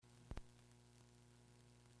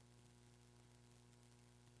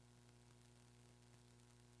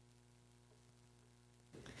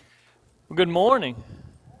Well, good morning.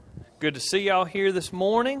 Good to see y'all here this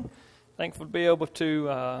morning. Thankful to be able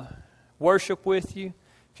to worship with you.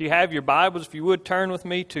 If you have your Bibles, if you would turn with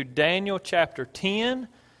me to Daniel chapter 10.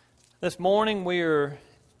 This morning we are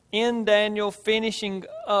in Daniel, finishing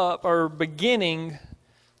up or beginning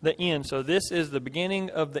the end. So this is the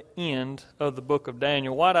beginning of the end of the book of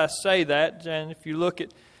Daniel. Why do I say that? And if you look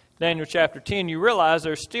at Daniel chapter 10, you realize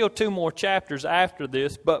there's still two more chapters after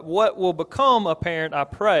this. But what will become apparent, I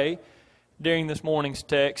pray, during this morning's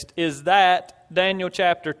text is that Daniel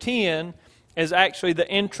chapter 10 is actually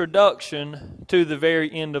the introduction to the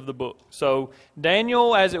very end of the book. So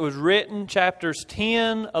Daniel, as it was written, chapters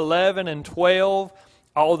 10, 11, and 12,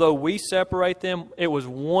 although we separate them, it was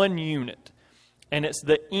one unit. And it's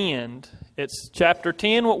the end. It's chapter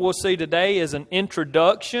 10, what we'll see today, is an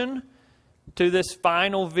introduction to this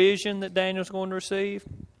final vision that Daniel's going to receive.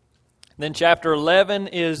 Then chapter 11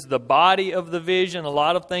 is the body of the vision, a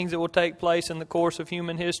lot of things that will take place in the course of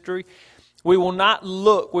human history. We will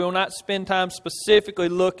not spend time specifically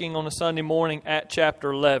looking on a Sunday morning at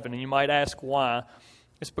chapter 11. And you might ask why.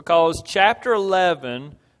 It's because chapter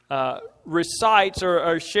 11 recites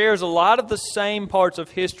or shares a lot of the same parts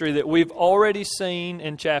of history that we've already seen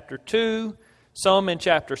in chapter 2, some in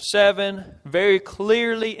chapter 7, very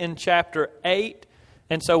clearly in chapter 8.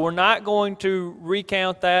 And so we're not going to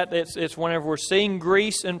recount that. It's whenever we're seeing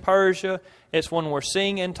Greece and Persia. It's when we're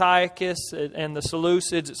seeing Antiochus and the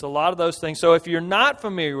Seleucids. It's a lot of those things. So if you're not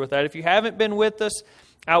familiar with that, if you haven't been with us,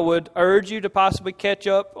 I would urge you to possibly catch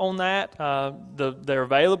up on that. They're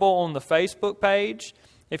available on the Facebook page.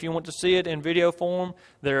 If you want to see it in video form,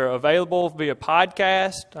 they're available via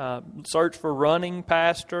podcast. Search for Running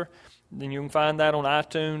Pastor. Then you can find that on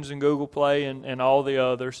iTunes and Google Play and all the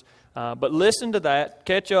others. But listen to that.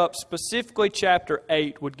 Catch up. Specifically, chapter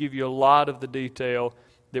 8 would give you a lot of the detail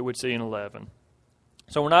that we'd see in 11.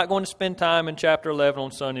 So we're not going to spend time in chapter 11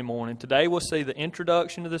 on Sunday morning. Today we'll see the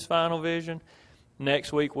introduction to this final vision.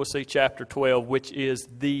 Next week we'll see chapter 12, which is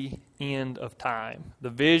the end of time. The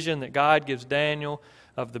vision that God gives Daniel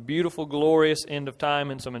of the beautiful, glorious end of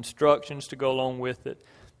time and some instructions to go along with it.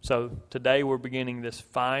 So today we're beginning this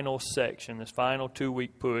final section, this final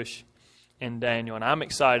 2-week push in Daniel, and I'm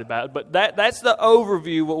excited about it. But that's the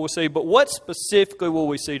overview, what we'll see. But what specifically will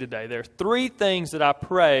we see today? There are 3 things that I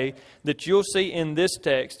pray that you'll see in this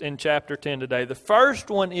text in chapter 10 today. The first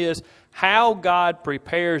one is how God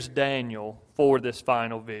prepares Daniel for this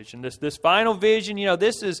final vision. This final vision,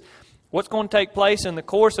 this is what's going to take place in the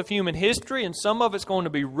course of human history, and some of it's going to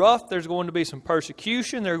be rough. There's going to be some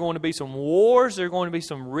persecution. There are going to be some wars. There are going to be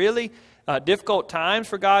some really difficult times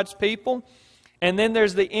for God's people. And then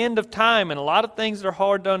there's the end of time and a lot of things that are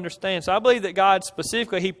hard to understand. So I believe that God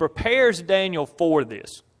specifically, He prepares Daniel for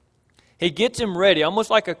this. He gets him ready, almost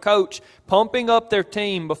like a coach pumping up their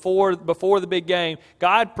team before the big game.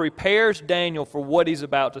 God prepares Daniel for what he's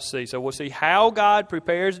about to see. So we'll see how God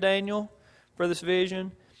prepares Daniel for this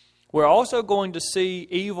vision. We're also going to see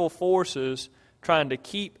evil forces trying to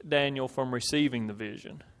keep Daniel from receiving the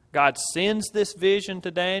vision. God sends this vision to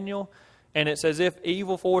Daniel, and it's as if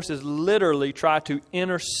evil forces literally try to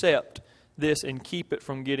intercept this and keep it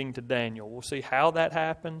from getting to Daniel. We'll see how that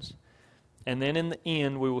happens. And then in the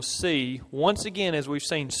end, we will see, once again, as we've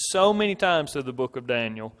seen so many times through the book of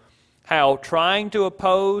Daniel, how trying to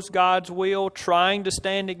oppose God's will, trying to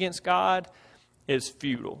stand against God, is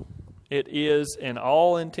futile. It is, in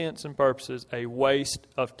all intents and purposes, a waste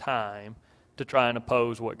of time to try and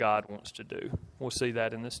oppose what God wants to do. We'll see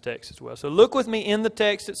that in this text as well. So look with me in the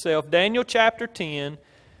text itself. Daniel chapter 10.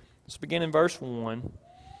 Let's begin in verse 1.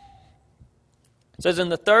 It says, "In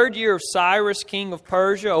the 3rd year of Cyrus, king of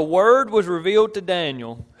Persia, a word was revealed to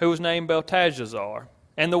Daniel, who was named Belteshazzar.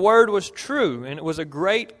 And the word was true, and it was a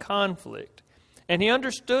great conflict. And he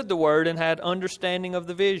understood the word and had understanding of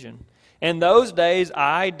the vision. In those days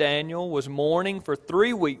I, Daniel, was mourning for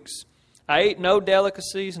 3 weeks. I ate no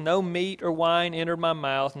delicacies, no meat or wine entered my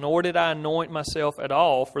mouth, nor did I anoint myself at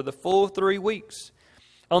all for the full 3 weeks.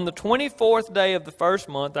 On the 24th day of the 1st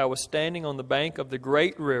month, I was standing on the bank of the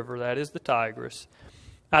great river, that is the Tigris.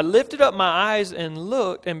 I lifted up my eyes and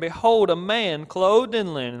looked, and behold, a man clothed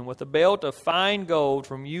in linen with a belt of fine gold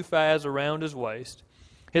from Uphaz around his waist.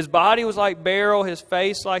 His body was like beryl, his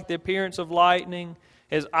face like the appearance of lightning,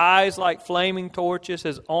 his eyes like flaming torches,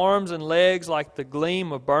 his arms and legs like the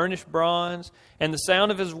gleam of burnished bronze, and the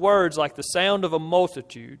sound of his words like the sound of a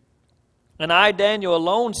multitude. And I, Daniel,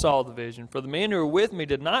 alone saw the vision, for the men who were with me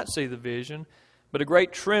did not see the vision, but a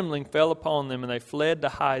great trembling fell upon them, and they fled to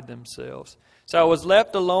hide themselves. So I was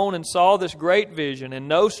left alone and saw this great vision, and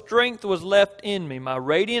no strength was left in me. My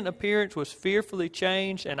radiant appearance was fearfully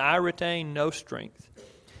changed, and I retained no strength.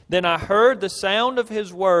 Then I heard the sound of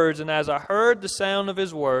his words, and as I heard the sound of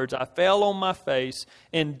his words, I fell on my face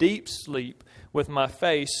in deep sleep with my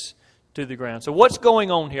face to the ground. So what's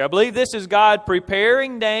going on here? I believe this is God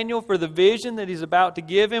preparing Daniel for the vision that he's about to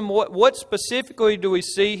give him. What specifically do we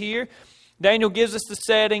see here? Daniel gives us the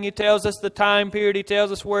setting. He tells us the time period. He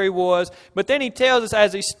tells us where he was. But then he tells us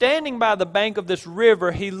as he's standing by the bank of this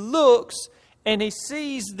river, he looks and he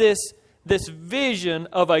sees this vision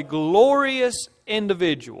of a glorious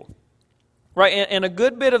individual. Right? And a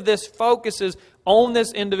good bit of this focuses on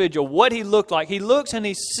this individual, what he looked like. He looks and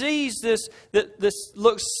he sees this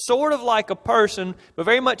looks sort of like a person, but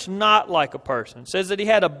very much not like a person. It says that he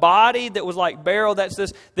had a body that was like beryl. That's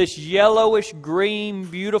this yellowish green,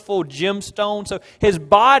 beautiful gemstone. So his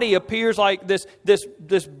body appears like this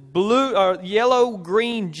blue or yellow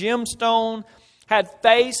green gemstone. Had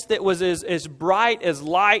face that was as bright as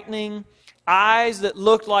lightning. Eyes that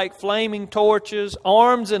looked like flaming torches,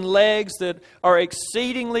 arms and legs that are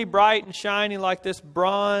exceedingly bright and shiny like this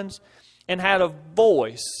bronze, and had a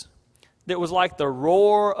voice that was like the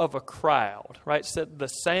roar of a crowd, right? So the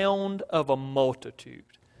sound of a multitude.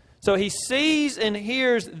 So he sees and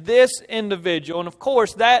hears this individual, and of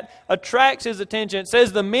course that attracts his attention. It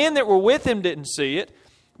says the men that were with him didn't see it,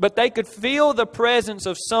 but they could feel the presence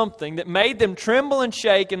of something that made them tremble and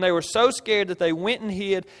shake, and they were so scared that they went and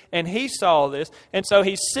hid, and he saw this. And so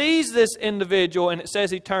he sees this individual, and it says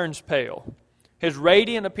he turns pale. His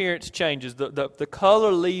radiant appearance changes. The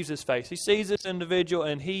color leaves his face. He sees this individual,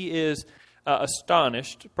 and he is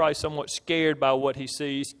astonished, probably somewhat scared by what he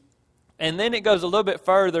sees. And then it goes a little bit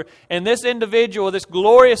further, and this individual, this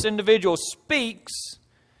glorious individual, speaks,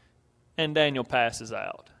 and Daniel passes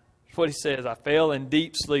out. What he says, I fell in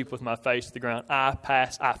deep sleep with my face to the ground. I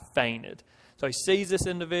fainted. So he sees this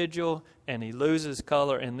individual and he loses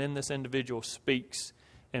color, and then this individual speaks.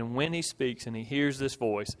 And when he speaks and he hears this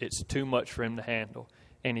voice, it's too much for him to handle,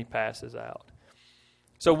 and he passes out.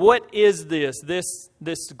 So what is this?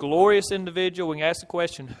 This glorious individual? We can ask the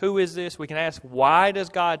question, who is this? We can ask, why does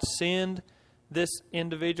God send this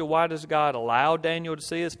individual? Why does God allow Daniel to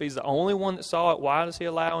see this? If he's the only one that saw it, why does he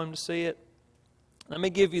allow him to see it? Let me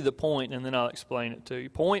give you the point, and then I'll explain it to you.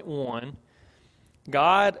 Point one,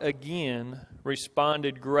 God again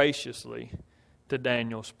responded graciously to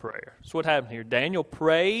Daniel's prayer. That's what happened here. Daniel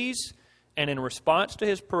prays, and in response to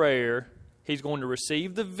his prayer, he's going to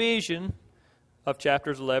receive the vision of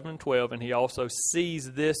chapters 11 and 12, and he also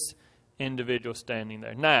sees this individual standing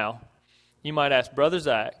there. Now, you might ask, Brother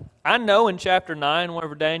Zach, I know in chapter 9,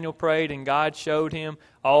 whenever Daniel prayed and God showed him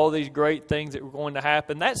all these great things that were going to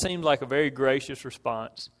happen, that seems like a very gracious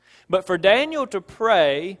response. But for Daniel to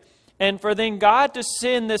pray, and for then God to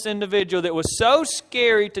send this individual that was so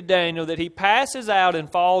scary to Daniel that he passes out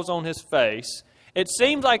and falls on his face, it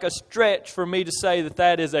seems like a stretch for me to say that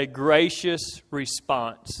that is a gracious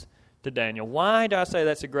response to Daniel. Why do I say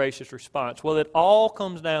that's a gracious response? Well, it all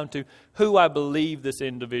comes down to who I believe this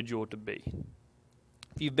individual to be.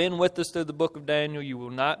 If you've been with us through the book of Daniel, you will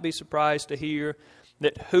not be surprised to hear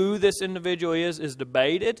that who this individual is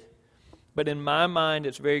debated, but in my mind,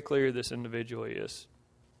 it's very clear this individual is.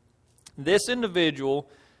 This individual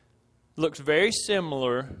looks very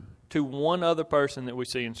similar to one other person that we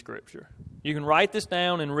see in Scripture. You can write this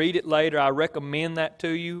down and read it later. I recommend that to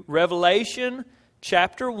you. Revelation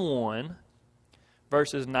chapter 1,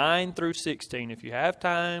 verses 9 through 16. If you have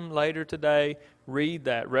time later today, read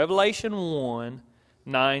that. Revelation 1,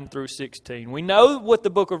 9 through 16. We know what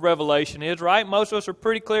the book of Revelation is, right? Most of us are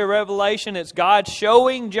pretty clear. Revelation, it's God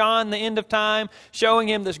showing John the end of time, showing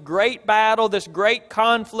him this great battle, this great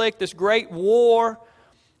conflict, this great war,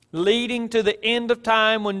 leading to the end of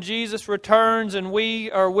time when Jesus returns and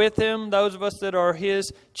we are with Him. Those of us that are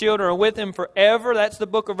His children are with Him forever. That's the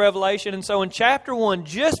book of Revelation. And so in chapter 1,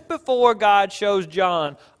 just before God shows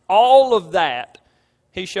John all of that,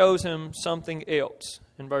 He shows him something else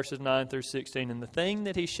in verses 9 through 16. And the thing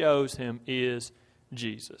that He shows him is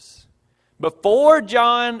Jesus. Before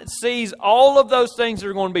John sees all of those things that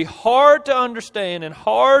are going to be hard to understand and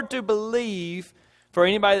hard to believe for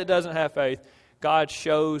anybody that doesn't have faith, God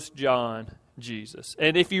shows John Jesus.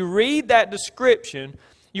 And if you read that description,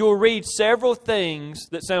 you will read several things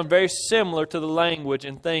that sound very similar to the language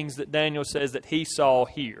and things that Daniel says that he saw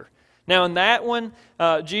here. Now in that one,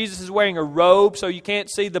 Jesus is wearing a robe, so you can't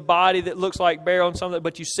see the body that looks like beryl and something,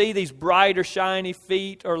 but you see these brighter, shiny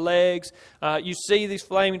feet or legs. You see these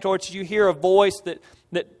flaming torches. You hear a voice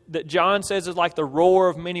that John says is like the roar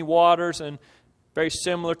of many waters and very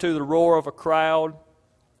similar to the roar of a crowd.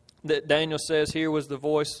 That Daniel says here was the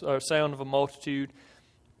voice or sound of a multitude.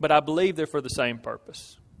 But I believe they're for the same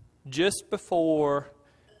purpose. Just before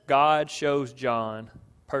God shows John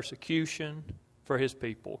persecution for His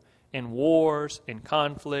people, in wars, in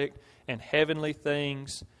conflict, and heavenly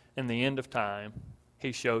things, in the end of time,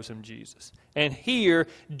 He shows him Jesus. And here,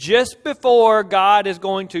 just before God is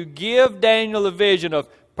going to give Daniel a vision of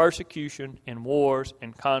persecution and wars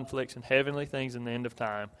and conflicts and heavenly things in the end of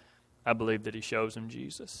time, I believe that He shows him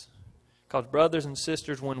Jesus. Because brothers and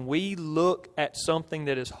sisters, when we look at something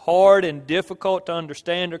that is hard and difficult to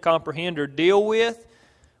understand or comprehend or deal with,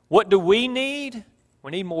 what do we need?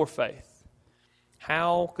 We need more faith.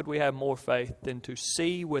 How could we have more faith than to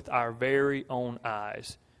see with our very own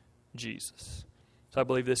eyes Jesus? So I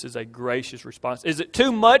believe this is a gracious response. Is it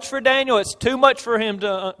too much for Daniel? It's too much for him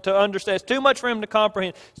to understand. It's too much for him to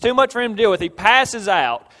comprehend. It's too much for him to deal with. He passes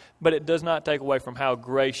out. But it does not take away from how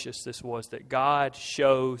gracious this was, that God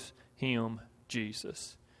shows him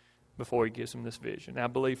Jesus before He gives him this vision. And I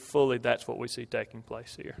believe fully that's what we see taking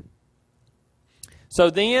place here.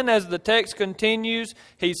 So then, as the text continues,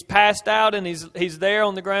 he's passed out and he's there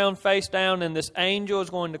on the ground face down, and this angel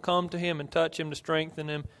is going to come to him and touch him to strengthen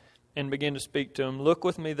him and begin to speak to him. Look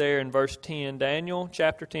with me there in verse 10, Daniel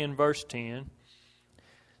chapter 10, verse 10.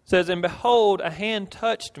 It says, "And behold, a hand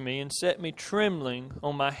touched me and set me trembling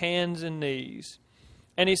on my hands and knees.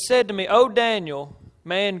 And he said to me, O Daniel,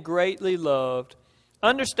 man greatly loved,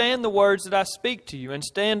 understand the words that I speak to you, and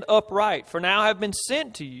stand upright, for now I have been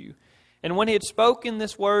sent to you. And when he had spoken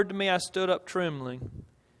this word to me, I stood up trembling.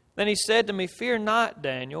 Then he said to me, Fear not,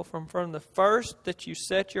 Daniel, from the first that you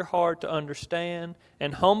set your heart to understand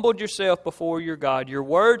and humbled yourself before your God. Your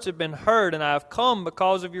words have been heard, and I have come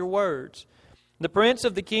because of your words. The prince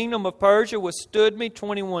of the kingdom of Persia withstood me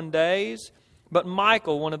 21 days, but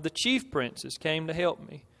Michael, one of the chief princes, came to help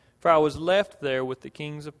me, for I was left there with the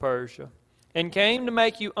kings of Persia, and came to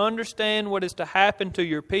make you understand what is to happen to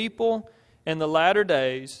your people in the latter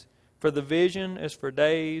days, for the vision is for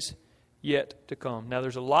days yet to come." Now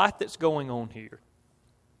there's a lot that's going on here.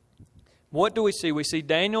 What do we see? We see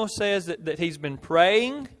Daniel says that he's been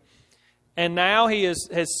praying, and now he has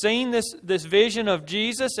seen this vision of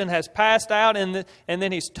Jesus and has passed out, and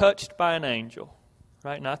then he's touched by an angel.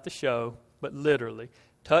 Right? Not the show, but literally.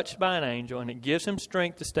 Touched by an angel, and it gives him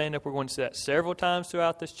strength to stand up. We're going to see that several times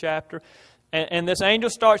throughout this chapter. And this angel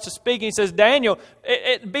starts to speak, and he says, Daniel,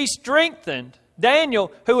 be strengthened.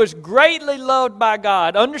 Daniel, who is greatly loved by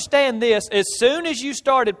God, understand this, as soon as you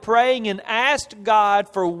started praying and asked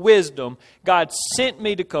God for wisdom, God sent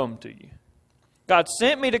me to come to you. God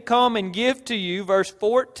sent me to come and give to you, verse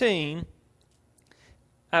 14,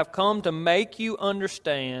 I've come to make you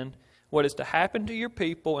understand what is to happen to your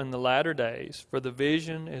people in the latter days, for the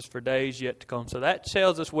vision is for days yet to come. So that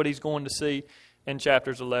tells us what he's going to see in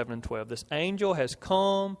chapters 11 and 12. This angel has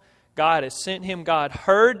come. God has sent him. God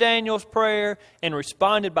heard Daniel's prayer and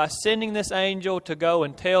responded by sending this angel to go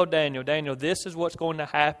and tell Daniel, Daniel, this is what's going to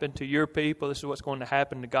happen to your people. This is what's going to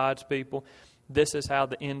happen to God's people. This is how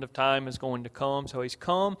the end of time is going to come. So he's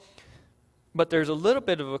come. But there's a little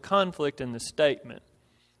bit of a conflict in the statement.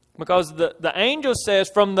 Because the angel says,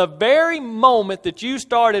 from the very moment that you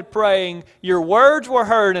started praying, your words were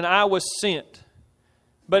heard and I was sent.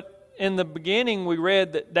 But in the beginning, we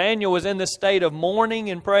read that Daniel was in this state of mourning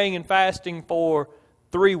and praying and fasting for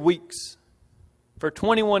 3 weeks, for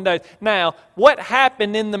 21 days. Now, what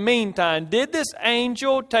happened in the meantime? Did this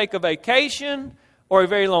angel take a vacation or a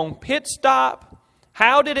very long pit stop?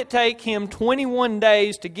 How did it take him 21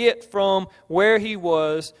 days to get from where he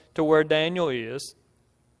was to where Daniel is?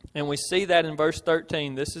 And we see that in verse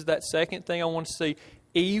 13. This is that second thing I want to see.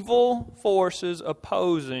 Evil forces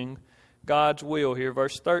opposing God's will here.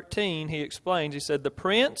 Verse 13, he explains, he said, the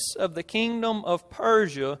prince of the kingdom of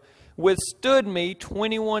Persia withstood me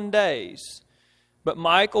 21 days. But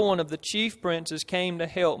Michael, one of the chief princes, came to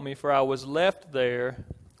help me, for I was left there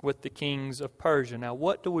with the kings of Persia. Now,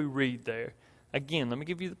 what do we read there? Again, let me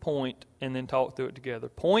give you the point and then talk through it together.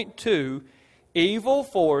 Point 2, evil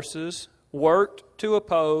forces worked to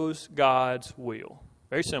oppose God's will.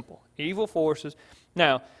 Very simple. Evil forces.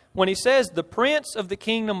 Now, when he says the prince of the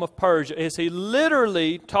kingdom of Persia, is he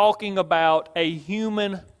literally talking about a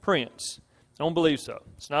human prince? I don't believe so.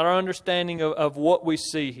 It's not our understanding of what we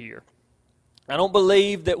see here. I don't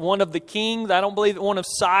believe that one of the kings, I don't believe that one of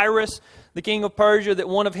Cyrus, the king of Persia, that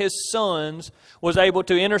one of his sons was able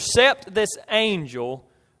to intercept this angel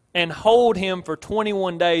and hold him for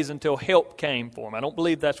 21 days until help came for him. I don't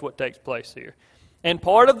believe that's what takes place here. And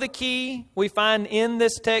part of the key we find in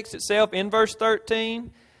this text itself, in verse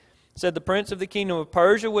 13, said, the prince of the kingdom of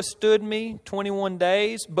Persia withstood me 21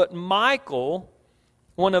 days, but Michael,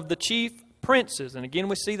 one of the chief princes, and again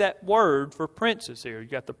we see that word for princes here.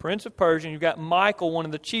 You've got the prince of Persia, and you've got Michael, one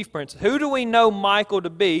of the chief princes. Who do we know Michael to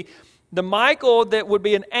be? The Michael that would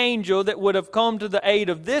be an angel that would have come to the aid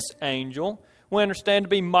of this angel, we understand to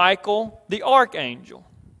be Michael the archangel.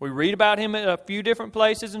 We read about him in a few different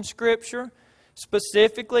places in Scripture.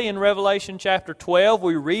 Specifically in Revelation chapter 12,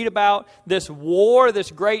 we read about this war, this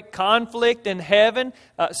great conflict in heaven.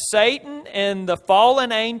 Satan and the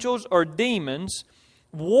fallen angels or demons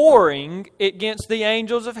warring against the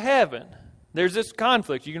angels of heaven. There's this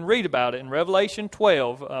conflict. You can read about it in Revelation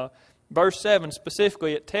 12, verse 7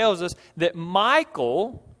 specifically. It tells us that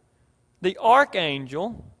Michael, the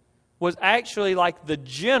archangel, was actually like the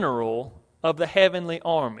general of the heavenly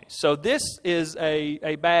army. So this is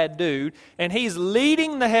a bad dude, and he's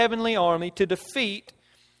leading the heavenly army to defeat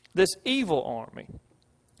this evil army.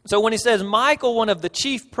 So when he says Michael, one of the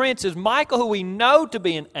chief princes, Michael, who we know to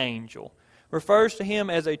be an angel, refers to him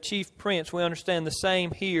as a chief prince. We understand the same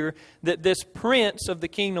here, that this prince of the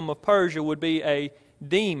kingdom of Persia would be a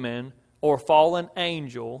demon or fallen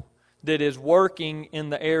angel that is working in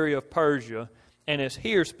the area of Persia, and is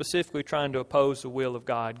here specifically trying to oppose the will of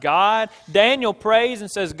God. Daniel prays and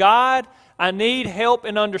says, God, I need help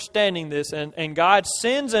in understanding this. And God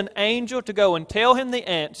sends an angel to go and tell him the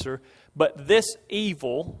answer. But this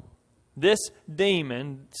evil, this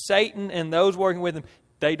demon, Satan and those working with him,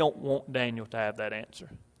 they don't want Daniel to have that answer.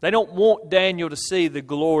 They don't want Daniel to see the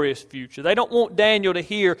glorious future. They don't want Daniel to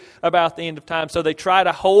hear about the end of time. So they try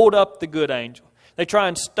to hold up the good angel. They try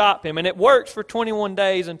and stop him. And it works for 21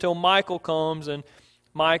 days until Michael comes. And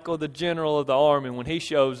Michael, the general of the army, when he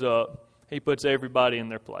shows up, he puts everybody in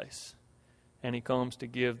their place. And he comes to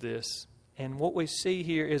give this. And what we see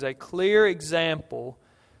here is a clear example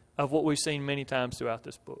of what we've seen many times throughout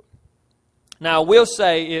this book. Now, I will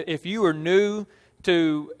say, if you are new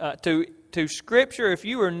to Scripture, if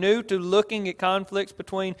you are new to looking at conflicts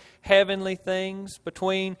between heavenly things,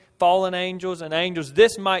 between fallen angels and angels,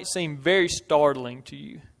 this might seem very startling to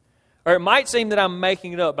you. Or it might seem that I'm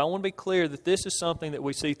making it up, but I want to be clear that this is something that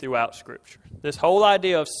we see throughout Scripture. This whole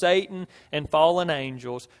idea of Satan and fallen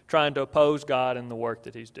angels trying to oppose God and the work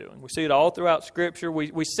that He's doing. We see it all throughout Scripture.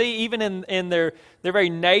 We see even in their very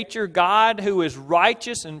nature, God who is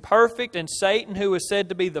righteous and perfect, and Satan who is said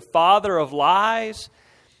to be the father of lies.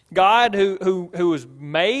 God who has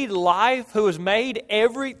made life, who has made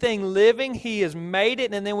everything living, He has made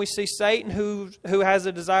it. And then we see Satan who has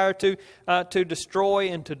a desire to destroy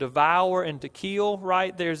and to devour and to kill,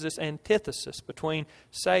 right? There's this antithesis between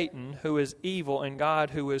Satan, who is evil, and God,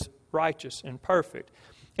 who is righteous and perfect.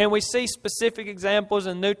 And we see specific examples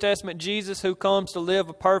in the New Testament. Jesus, who comes to live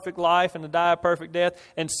a perfect life and to die a perfect death,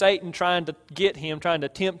 and Satan trying to get Him, trying to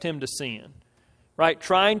tempt Him to sin. Right,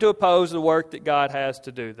 trying to oppose the work that God has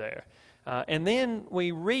to do there. And then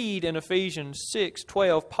we read in Ephesians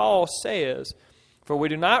 6:12, Paul says, "For we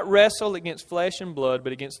do not wrestle against flesh and blood,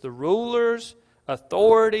 but against the rulers,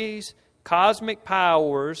 authorities, cosmic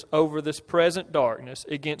powers over this present darkness,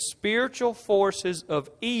 against spiritual forces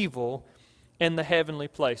of evil in the heavenly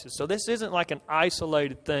places." So this isn't like an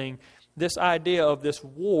isolated thing. This idea of this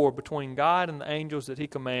war between God and the angels that He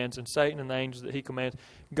commands and Satan and the angels that He commands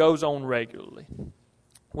goes on regularly.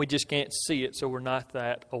 We just can't see it, so we're not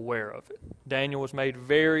that aware of it. Daniel was made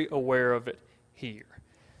very aware of it here.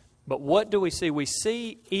 But what do we see? We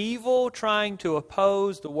see evil trying to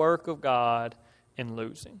oppose the work of God and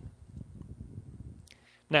losing.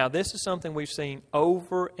 Now, this is something we've seen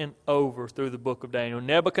over and over through the book of Daniel.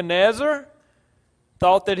 Nebuchadnezzar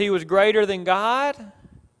thought that he was greater than God.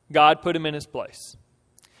 God put him in his place.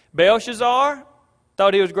 Belshazzar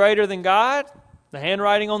thought he was greater than God. The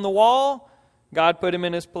handwriting on the wall, God put him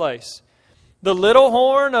in his place. The little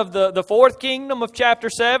horn of the fourth kingdom of chapter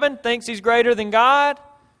 7 thinks he's greater than God.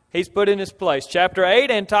 He's put in his place. Chapter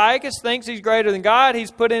 8, Antiochus thinks he's greater than God.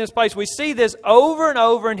 He's put in his place. We see this over and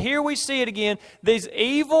over, and here we see it again. These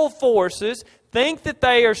evil forces think that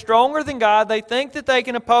they are stronger than God. They think that they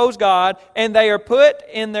can oppose God, and they are put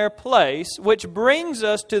in their place, which brings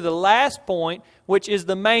us to the last point, which is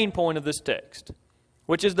the main point of this text.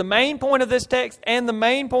 Which is the main point of this text and the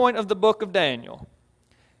main point of the book of Daniel.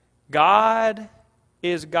 God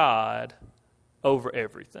is God over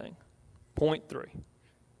everything. Point 3.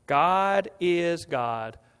 God is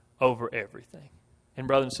God over everything. And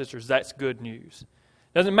brothers and sisters, that's good news.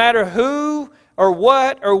 Doesn't matter who or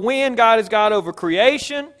what or when, God is God over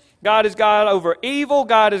creation, God is God over evil,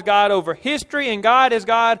 God is God over history, and God is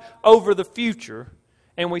God over the future.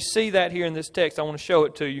 And we see that here in this text. I want to show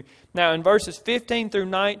it to you. Now, in verses 15 through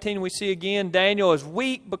 19, we see again Daniel is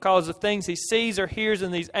weak because of things he sees or hears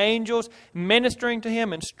in these angels ministering to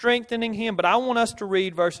him and strengthening him. But I want us to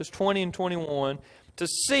read verses 20 and 21 to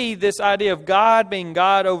see this idea of God being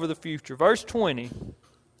God over the future. Verse 20,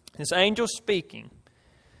 this angel speaking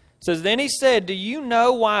It says, "Then he said, 'Do you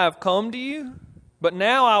know why I've come to you? But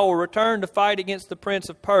now I will return to fight against the prince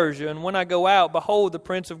of Persia, and when I go out, behold, the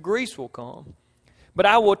prince of Greece will come. But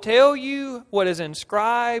I will tell you what is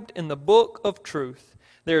inscribed in the book of truth.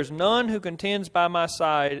 There is none who contends by my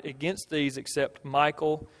side against these except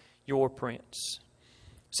Michael, your prince.'"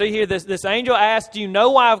 See here, this angel asked, "Do you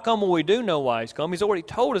know why I've come?" Well, we do know why he's come. He's already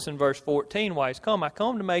told us in verse 14 why he's come. "I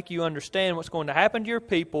come to make you understand what's going to happen to your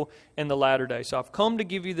people in the latter days. So I've come to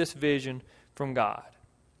give you this vision from God."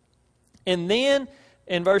 And then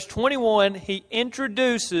in verse 21, he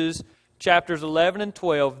introduces chapters 11 and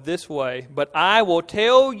 12 this way: "But I will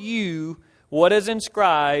tell you what is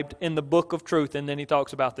inscribed in the book of truth." And then he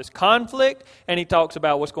talks about this conflict, and he talks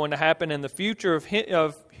about what's going to happen in the future of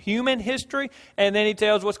human history, and then he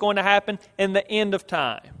tells what's going to happen in the end of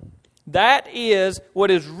time. That is what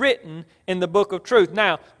is written in the book of truth.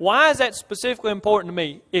 Now, why is that specifically important to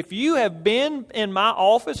me? If you have been in my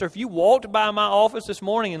office, or if you walked by my office this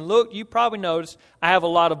morning and looked, you probably noticed I have a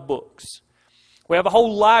lot of books. We have a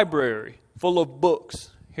whole library full of books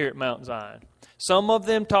here at Mount Zion. Some of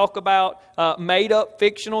them talk about made-up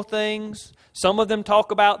fictional things. Some of them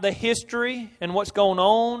talk about the history and what's going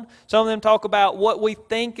on. Some of them talk about what we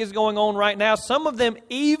think is going on right now. Some of them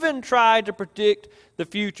even try to predict the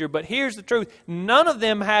future. But here's the truth. None of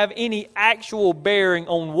them have any actual bearing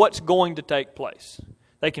on what's going to take place.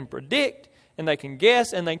 They can predict and they can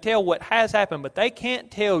guess and they tell what has happened, but they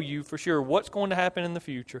can't tell you for sure what's going to happen in the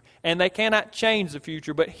future. And they cannot change the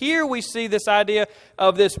future. But here we see this idea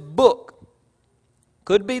of this book.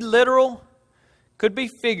 Could be literal, could be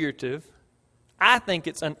figurative. I think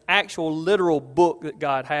it's an actual literal book that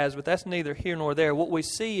God has, but that's neither here nor there. What we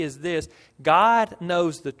see is this: God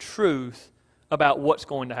knows the truth about what's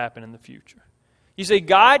going to happen in the future. You see,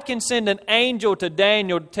 God can send an angel to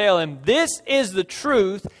Daniel to tell him, this is the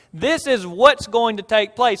truth, this is what's going to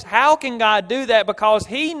take place. How can God do that? Because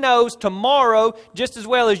He knows tomorrow just as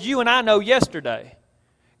well as you and I know yesterday.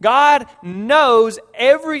 God knows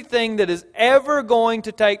everything that is ever going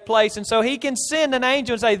to take place. And so He can send an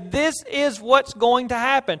angel and say, this is what's going to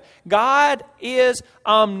happen. God is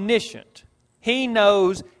omniscient. He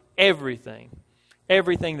knows everything.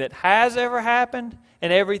 Everything that has ever happened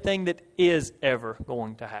and everything that is ever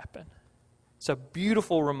going to happen. It's a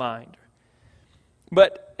beautiful reminder.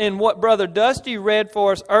 But in what Brother Dusty read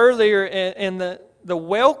for us earlier in the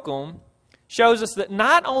welcome, shows us that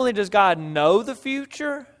not only does God know the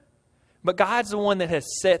future, but God's the one that has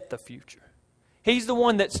set the future. He's the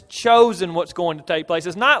one that's chosen what's going to take place.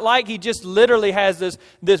 It's not like He just literally has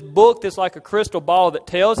this book that's like a crystal ball that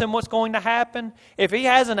tells him what's going to happen. If He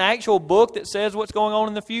has an actual book that says what's going on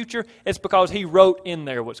in the future, it's because He wrote in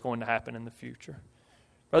there what's going to happen in the future.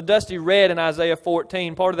 Brother Dusty read in Isaiah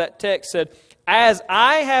 14, part of that text said, "As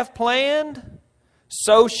I have planned,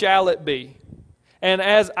 so shall it be. And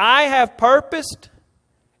as I have purposed,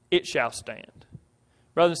 it shall stand."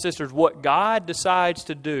 Brothers and sisters, what God decides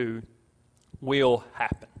to do will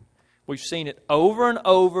happen. We've seen it over and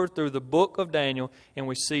over through the book of Daniel, and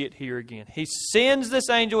we see it here again. He sends this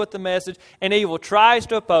angel with the message, and evil tries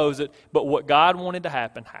to oppose it, but what God wanted to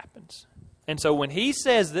happen, happens. And so when He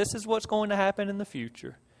says this is what's going to happen in the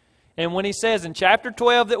future, and when He says in chapter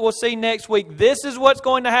 12 that we'll see next week, this is what's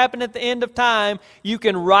going to happen at the end of time, you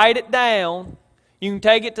can write it down, you can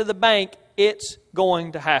take it to the bank, it's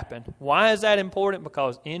going to happen. Why is that important?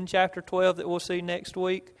 Because in chapter 12 that we'll see next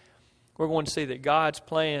week, we're going to see that God's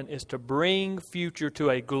plan is to bring future to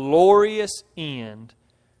a glorious end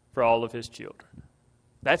for all of His children.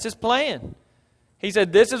 That's His plan. He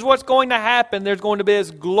said, this is what's going to happen. There's going to be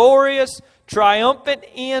this glorious, triumphant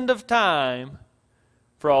end of time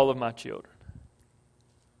for all of my children.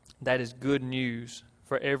 That is good news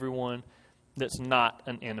for everyone that's not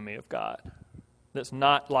an enemy of God. That's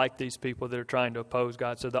not like these people that are trying to oppose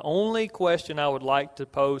God. So the only question I would like to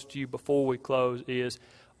pose to you before we close is,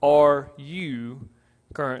 are you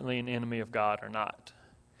currently an enemy of God or not?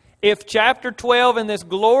 If chapter 12 and this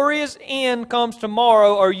glorious end comes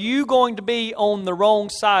tomorrow, are you going to be on the wrong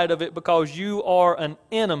side of it because you are an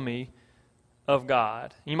enemy of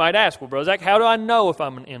God? You might ask, well, Brother Zach, how do I know if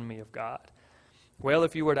I'm an enemy of God? Well,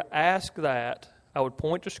 if you were to ask that, I would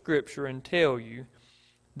point to Scripture and tell you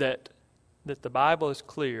that the Bible is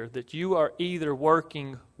clear that you are either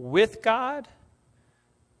working with God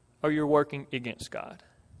or you're working against God.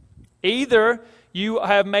 Either you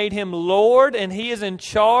have made Him Lord and He is in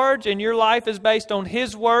charge and your life is based on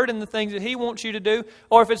His Word and the things that He wants you to do,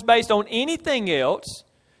 or if it's based on anything else,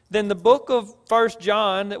 then the book of 1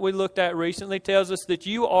 John that we looked at recently tells us that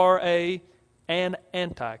you are an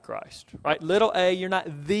antichrist. Right? Little a, you're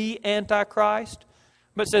not the antichrist,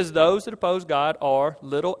 But it says those that oppose God are,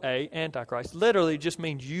 little a, Antichrist. Literally just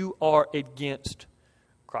means you are against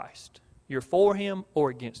Christ. You're for Him or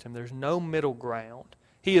against Him. There's no middle ground.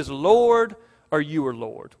 He is Lord or you are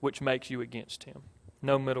Lord, which makes you against Him.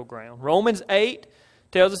 No middle ground. Romans 8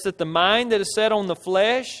 tells us that the mind that is set on the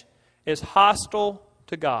flesh is hostile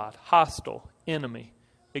to God. Hostile, enemy,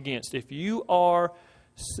 against. If your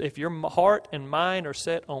heart and mind are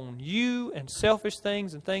set on you and selfish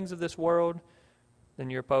things and things of this world, then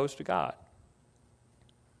you're opposed to God.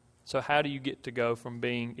 So how do you get to go from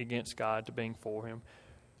being against God to being for Him?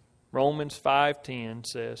 Romans 5:10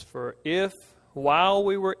 says, "For if while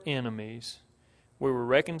we were enemies, we were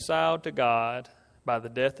reconciled to God by the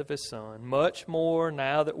death of His Son, much more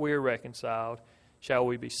now that we are reconciled, shall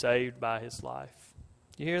we be saved by His life."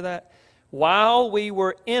 You hear that? While we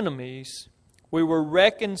were enemies, we were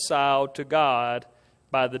reconciled to God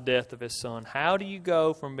by the death of His Son. How do you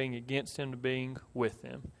go from being against Him to being with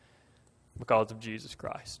Him? Because of Jesus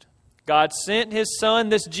Christ. God sent His Son,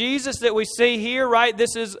 this Jesus that we see here, right?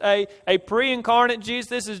 This is a pre-incarnate Jesus.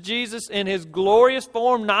 This is Jesus in His glorious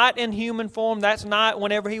form, not in human form. That's not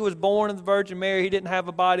whenever He was born of the Virgin Mary. He didn't have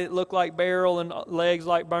a body that looked like beryl and legs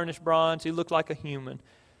like burnished bronze. He looked like a human.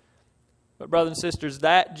 But brothers and sisters,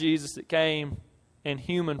 that Jesus that came in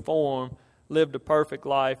human form lived a perfect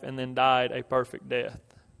life and then died a perfect death,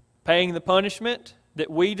 paying the punishment that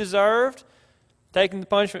we deserved, taking the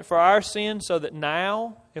punishment for our sins, so that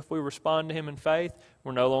now, if we respond to Him in faith,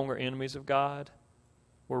 we're no longer enemies of God.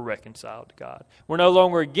 We're reconciled to God. We're no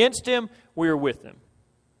longer against Him. We are with Him.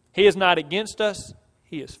 He is not against us.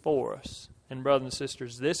 He is for us. And brothers and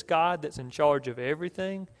sisters, this God that's in charge of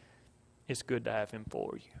everything, it's good to have Him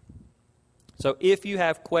for you. So if you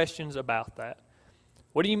have questions about that,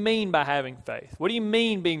 what do you mean by having faith? What do you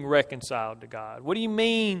mean being reconciled to God? What do you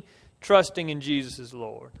mean trusting in Jesus as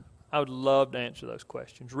Lord? I would love to answer those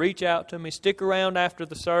questions. Reach out to me. Stick around after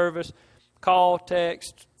the service. Call,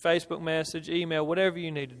 text, Facebook message, email, whatever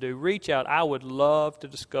you need to do. Reach out. I would love to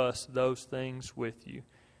discuss those things with you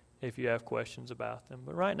if you have questions about them.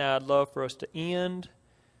 But right now, I'd love for us to end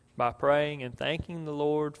by praying and thanking the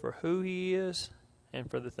Lord for who He is and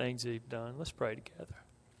for the things that He's done. Let's pray together.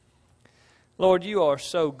 Lord, You are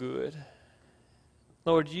so good.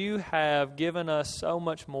 Lord, You have given us so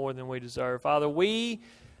much more than we deserve. Father, we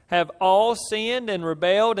have all sinned and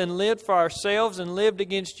rebelled and lived for ourselves and lived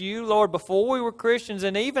against You, Lord, before we were Christians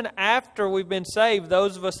and even after we've been saved,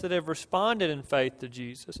 those of us that have responded in faith to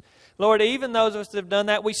Jesus. Lord, even those of us that have done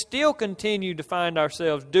that, we still continue to find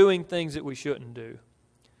ourselves doing things that we shouldn't do.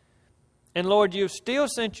 And Lord, You've still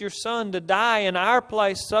sent Your Son to die in our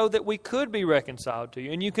place so that we could be reconciled to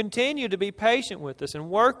You. And You continue to be patient with us and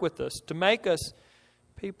work with us to make us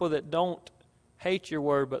people that don't hate Your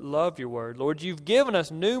Word but love Your Word. Lord, You've given us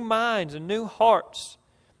new minds and new hearts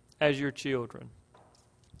as Your children.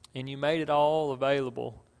 And You made it all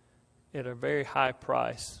available at a very high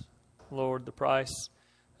price. Lord, the price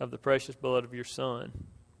of the precious blood of Your Son.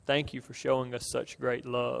 Thank You for showing us such great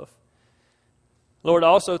love. Lord,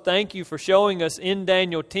 also thank You for showing us in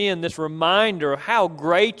Daniel 10 this reminder of how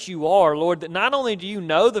great You are, Lord, that not only do You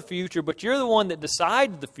know the future, but You're the one that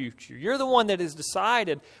decided the future. You're the one that has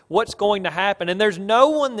decided what's going to happen. And there's no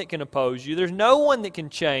one that can oppose You. There's no one that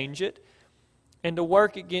can change it. And to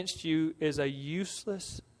work against You is a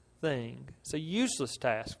useless thing. It's a useless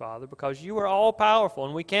task, Father, because You are all-powerful,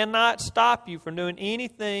 and we cannot stop You from doing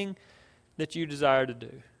anything that You desire to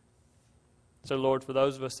do. So, Lord, for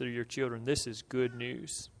those of us that are Your children, this is good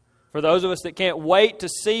news. For those of us that can't wait to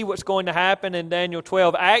see what's going to happen in Daniel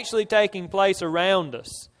 12 actually taking place around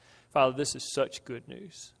us, Father, this is such good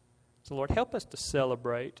news. So, Lord, help us to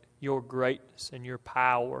celebrate Your greatness and Your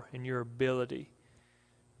power and Your ability.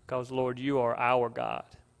 Because, Lord, You are our God,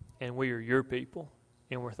 and we are Your people,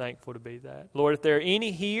 and we're thankful to be that. Lord, if there are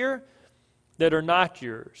any here that are not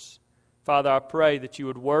Yours, Father, I pray that You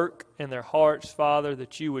would work in their hearts, Father,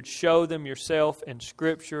 that You would show them Yourself in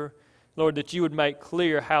Scripture. Lord, that You would make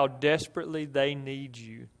clear how desperately they need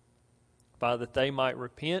You. Father, that they might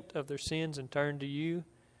repent of their sins and turn to You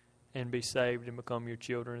and be saved and become Your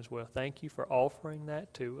children as well. Thank You for offering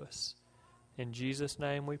that to us. In Jesus'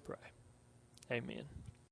 name we pray. Amen.